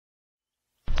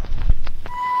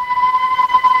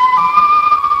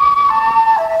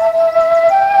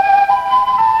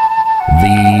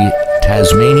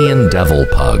Devil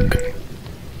Pug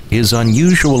is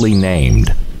unusually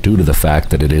named due to the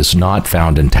fact that it is not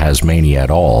found in Tasmania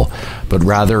at all, but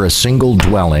rather a single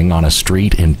dwelling on a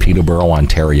street in Peterborough,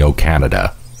 Ontario,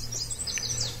 Canada.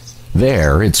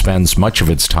 There, it spends much of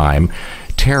its time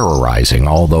terrorizing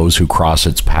all those who cross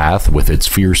its path with its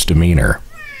fierce demeanor.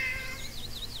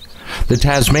 The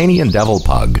Tasmanian Devil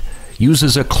Pug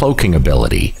uses a cloaking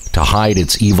ability to hide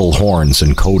its evil horns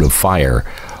and coat of fire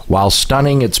while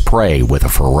stunning its prey with a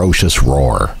ferocious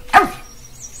roar.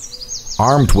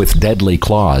 Armed with deadly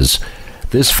claws,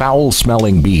 this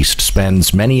foul-smelling beast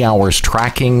spends many hours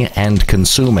tracking and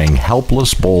consuming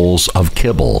helpless bowls of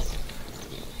kibble,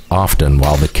 often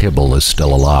while the kibble is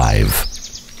still alive.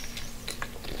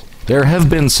 There have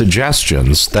been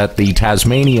suggestions that the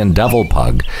Tasmanian Devil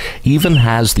Pug even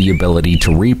has the ability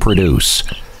to reproduce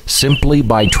simply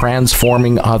by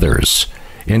transforming others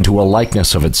into a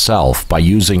likeness of itself by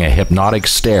using a hypnotic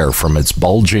stare from its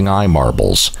bulging eye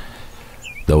marbles,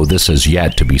 though this is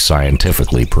yet to be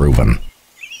scientifically proven.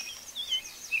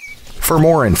 For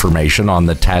more information on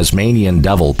the Tasmanian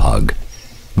Devil Pug,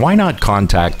 why not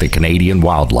contact the Canadian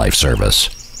Wildlife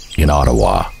Service in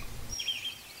Ottawa?